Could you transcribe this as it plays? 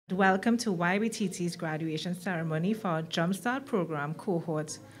Welcome to YBTT's graduation ceremony for our JumpSTART program,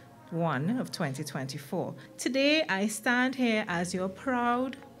 Cohort 1 of 2024. Today, I stand here as your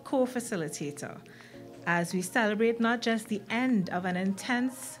proud co-facilitator as we celebrate not just the end of an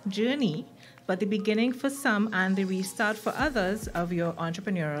intense journey, but the beginning for some and the restart for others of your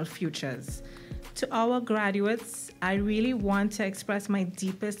entrepreneurial futures. To our graduates, I really want to express my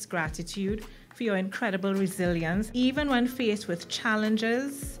deepest gratitude for your incredible resilience, even when faced with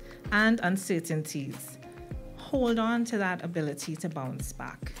challenges and uncertainties. Hold on to that ability to bounce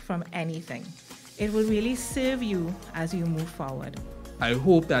back from anything. It will really serve you as you move forward. I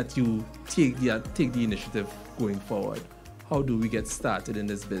hope that you take the initiative going forward. How do we get started in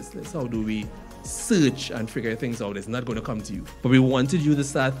this business? How do we search and figure things out? It's not going to come to you. But we wanted you to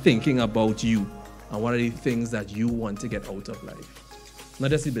start thinking about you and what are the things that you want to get out of life. Not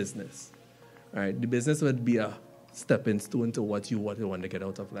just the business. All right? The business would be a stepping stone to what you want to get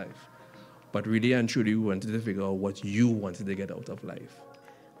out of life. But really and truly, we wanted to figure out what you wanted to get out of life.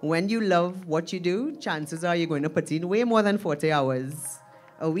 When you love what you do, chances are you're going to put in way more than 40 hours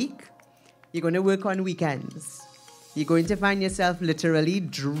a week. You're going to work on weekends. You're going to find yourself literally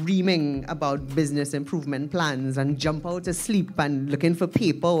dreaming about business improvement plans and jump out of sleep and looking for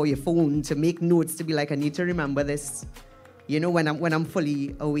paper or your phone to make notes to be like, I need to remember this, when I'm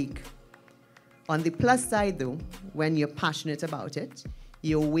fully awake. On the plus side, though, when you're passionate about it,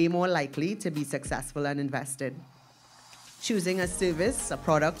 you're way more likely to be successful and invested. Choosing a service, a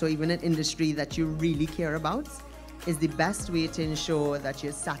product, or even an industry that you really care about is the best way to ensure that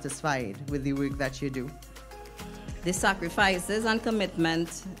you're satisfied with the work that you do. The sacrifices and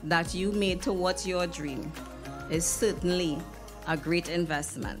commitment that you made towards your dream is certainly a great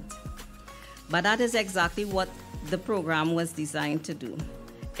investment. But that is exactly what the program was designed to do.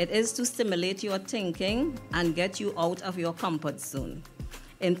 It is to stimulate your thinking and get you out of your comfort zone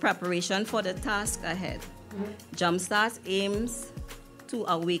in preparation for the task ahead. JumpSTART aims to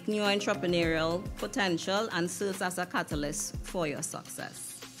awaken your entrepreneurial potential and serves as a catalyst for your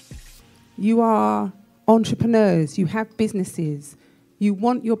success. You are entrepreneurs, you have businesses, you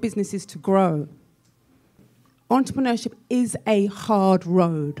want your businesses to grow. Entrepreneurship is a hard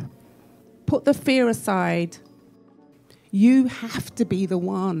road. Put the fear aside. You have to be the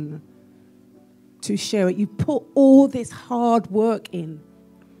one to share it. You put all this hard work in.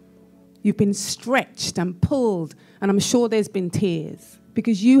 You've been stretched and pulled, and I'm sure there's been tears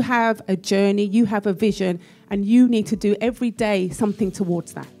because you have a journey, you have a vision, and you need to do every day something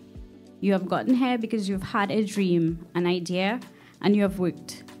towards that. You have gotten here because you've had a dream, an idea, and you have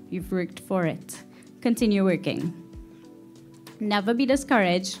worked. You've worked for it. Continue working. Never be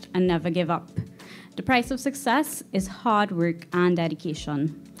discouraged and never give up. The price of success is hard work and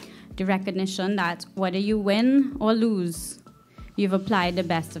dedication. The recognition that whether you win or lose, you've applied the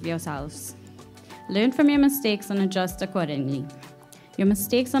best of yourselves. Learn from your mistakes and adjust accordingly. Your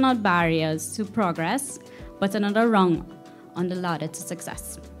mistakes are not barriers to progress, but another rung on the ladder to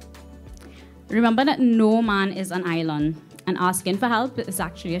success. Remember that no man is an island, and asking for help is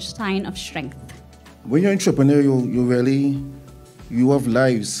actually a sign of strength. When you're an entrepreneur, you have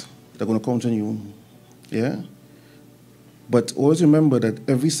lives that are going to count on you, yeah? But always remember that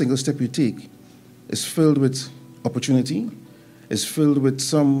every single step you take is filled with opportunity, is filled with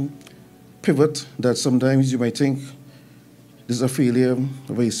some pivot that sometimes you might think, this is a failure,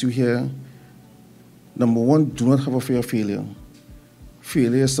 if I see you here. Number one, do not have a fear of failure.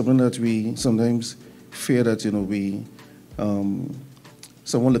 Failure is something that we sometimes fear that,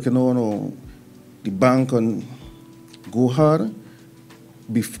 someone looking on or the bank and go hard.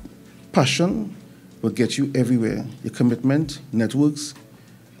 Passion will get you everywhere. Your commitment, networks,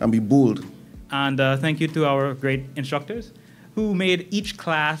 and be bold. And thank you to our great instructors who made each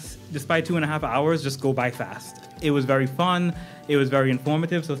class, despite 2.5 hours, just go by fast. It was very fun. It was very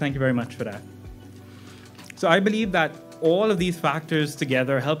informative. So thank you very much for that. So I believe that all of these factors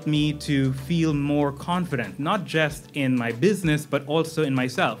together helped me to feel more confident, not just in my business, but also in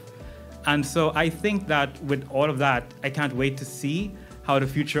myself. And so I think that with all of that, I can't wait to see how the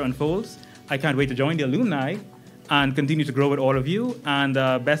future unfolds. I can't wait to join the alumni and continue to grow with all of you. And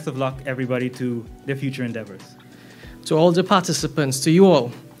best of luck, everybody, to their future endeavors. To all the participants, to you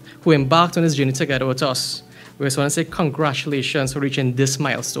all who embarked on this journey together with us, we just want to say congratulations for reaching this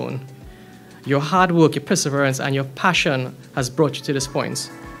milestone. Your hard work, your perseverance, and your passion has brought you to this point.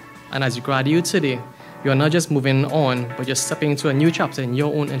 And as you graduate today, you're not just moving on, but you're stepping into a new chapter in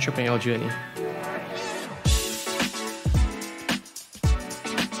your own entrepreneurial journey.